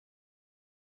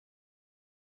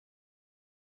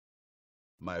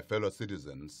My fellow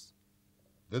citizens,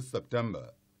 this September,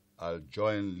 I'll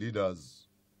join leaders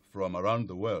from around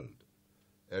the world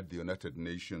at the United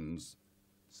Nations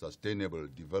Sustainable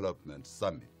Development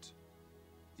Summit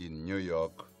in New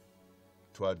York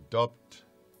to adopt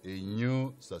a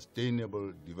new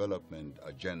sustainable development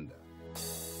agenda.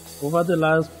 Over the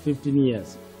last 15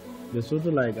 years,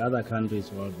 Lesotho, like other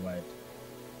countries worldwide,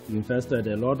 invested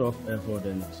a lot of effort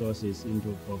and resources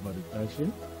into poverty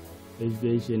reduction,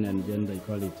 education, and gender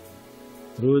equality.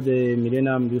 Through the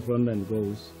Millennium Development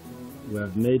Goals, we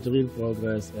have made real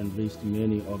progress and reached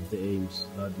many of the aims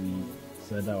that we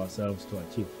set ourselves to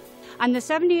achieve. On the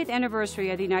 70th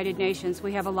anniversary of the United Nations,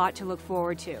 we have a lot to look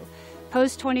forward to.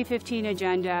 Post-2015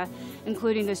 agenda,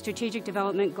 including the strategic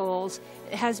development goals,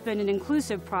 has been an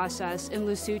inclusive process in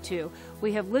Lesotho.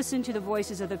 We have listened to the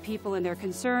voices of the people and their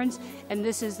concerns, and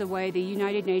this is the way the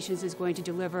United Nations is going to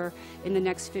deliver in the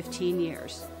next 15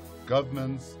 years.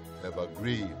 Governments have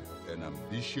agreed an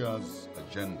ambitious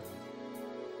agenda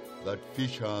that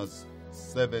features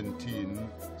 17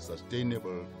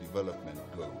 sustainable development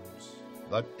goals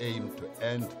that aim to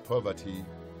end poverty,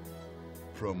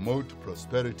 promote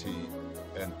prosperity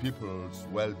and people's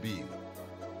well-being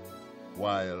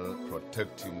while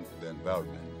protecting the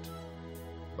environment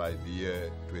by the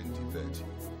year 2030.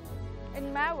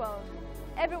 In my world,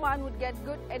 everyone would get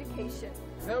good education.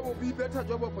 There will be better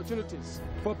job opportunities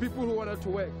for people who wanted to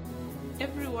work.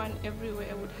 Everyone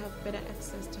everywhere would have better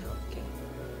access to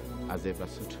healthcare. As a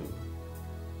Lesotho,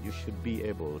 you should be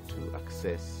able to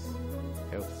access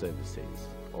health services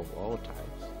of all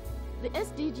types. The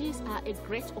SDGs are a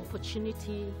great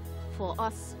opportunity for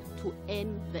us to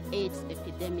end the AIDS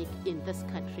epidemic in this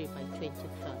country by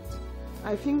 2030.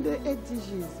 I think the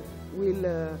SDGs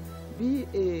will be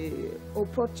an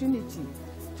opportunity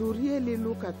to really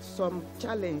look at some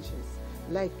challenges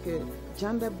like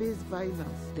gender-based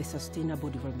violence. The Sustainable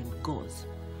Development Goals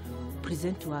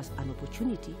present to us an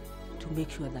opportunity to make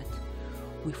sure that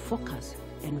we focus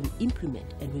and we implement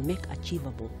and we make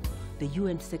achievable the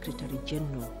UN Secretary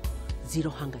General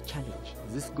Zero Hunger Challenge.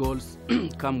 These goals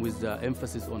come with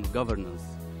emphasis on governance,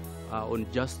 on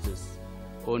justice,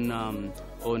 on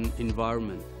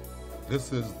environment.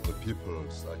 This is the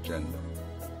people's agenda.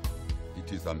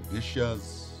 It is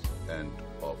ambitious and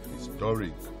of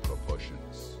historic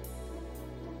proportions.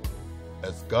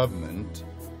 As government,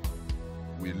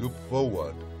 we look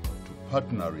forward to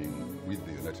partnering with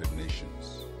the United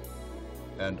Nations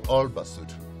and all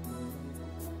Lesotho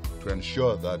to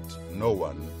ensure that no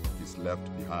one is left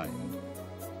behind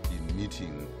in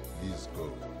meeting these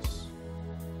goals.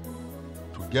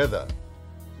 Together,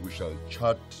 we shall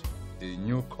chart a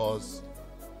new course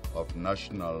of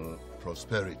national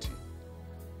prosperity,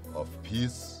 of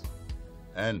peace,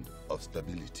 and of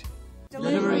stability.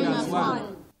 Delivering as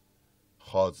one.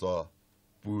 Kgotso,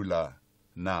 Pula,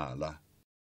 Nala.